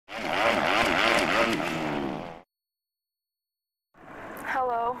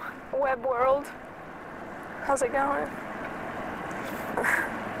web world. How's it going?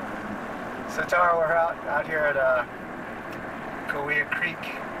 So Tara, we're out here at Cahuilla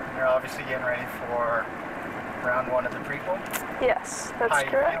Creek. You're obviously getting ready for round one of the prequel. Yes, that's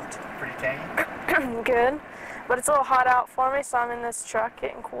correct. Pretty tangy? Good. But it's a little hot out for me, so I'm in this truck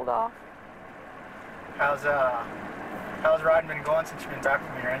getting cooled off. How's riding been going since you've been back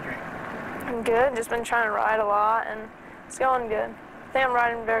from your injury? Good. Just been trying to ride a lot, and it's going good. I think I'm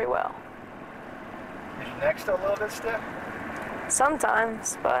riding very well. Is your neck still a little bit stiff?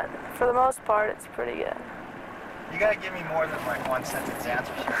 Sometimes, but for the most part, it's pretty good. You gotta give me more than like one sentence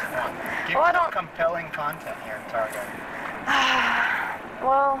answers here. Come on. Give me some compelling content here in Target.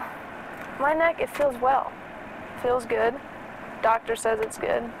 Well, my neck, it feels well. It feels good. Doctor says it's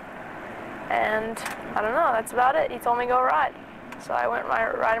good. And I don't know, that's about it. He told me go ride. So I went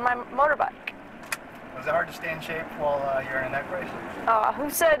riding my motorbike. Was it hard to stay in shape while you're in a neck brace? Who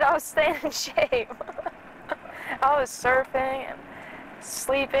said I was staying in shape? I was surfing and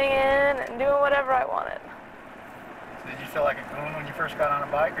sleeping in and doing whatever I wanted. So did you feel like a goon when you first got on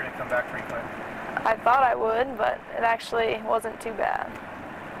a bike, or did it come back pretty quick? I thought I would, but it actually wasn't too bad.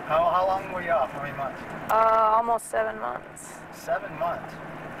 How long were you off? How many months? Almost 7 months. 7 months?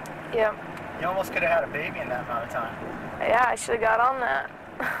 Yep. You almost could have had a baby in that amount of time. Yeah, I should have got on that.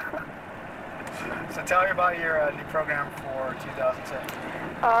 So tell me about your new program for 2006.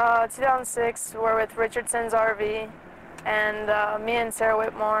 2006, we're with Richardson's RV, and me and Sarah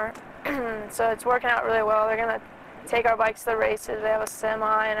Whitmore. So it's working out really well. They're going to take our bikes to the races. They have a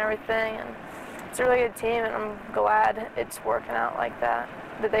semi and everything, and it's a really good team, and I'm glad it's working out like that,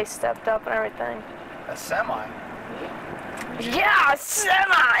 that they stepped up and everything. A semi? Yeah, a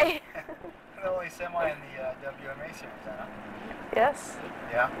semi! The only semi in the WMA series, huh? Yes.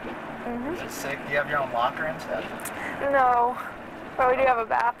 Yeah? Mm-hmm. Is it sick? Do you have your own locker and stuff? No, but we do have a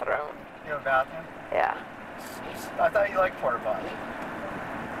bathroom. You have a bathroom? Yeah. I thought you liked porta potties.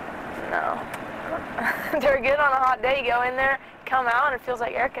 No. They're good on a hot day. You go in there, come out, and it feels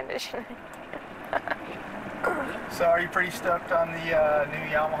like air conditioning. So are you pretty stoked on the new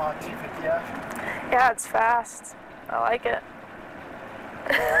Yamaha 250F? Yeah, it's fast. I like it.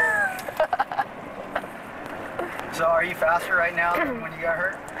 So are you faster right now than when you got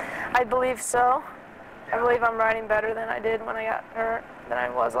hurt? I believe so. Yeah. I believe I'm riding better than I did when I got hurt than I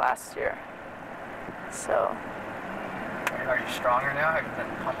was last year. So. Are you stronger now? Have you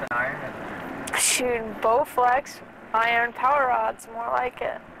been pumping iron? Shoot, Bowflex, iron power rods, more like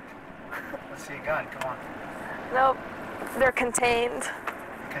it. Let's see a gun, come on. Nope, they're contained.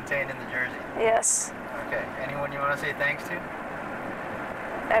 Contained in the jersey? Yes. Okay, anyone you want to say thanks to?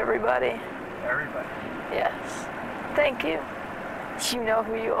 Everybody. Everybody? Yes. Thank you. You know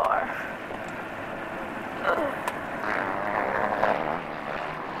who you are.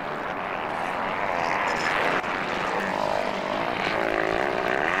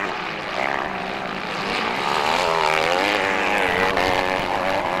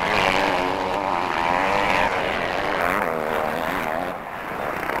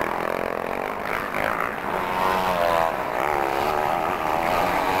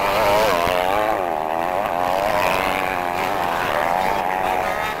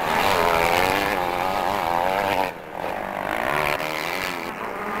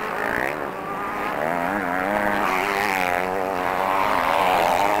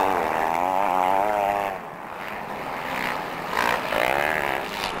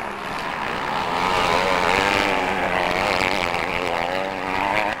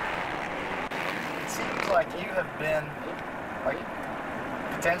 You have been like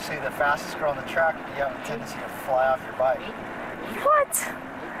potentially the fastest girl on the track, but you have a tendency to fly off your bike. What?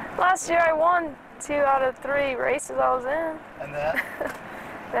 Last year I won 2 out of 3 races I was in. And then?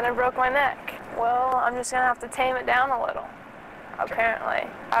 Then I broke my neck. Well, I'm just going to have to tame it down a little, apparently.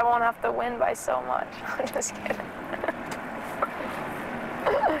 I won't have to win by so much. I'm just kidding.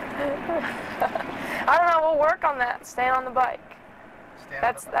 I don't know, we'll work on that, staying on the bike.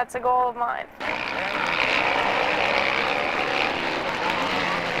 That's a goal of mine.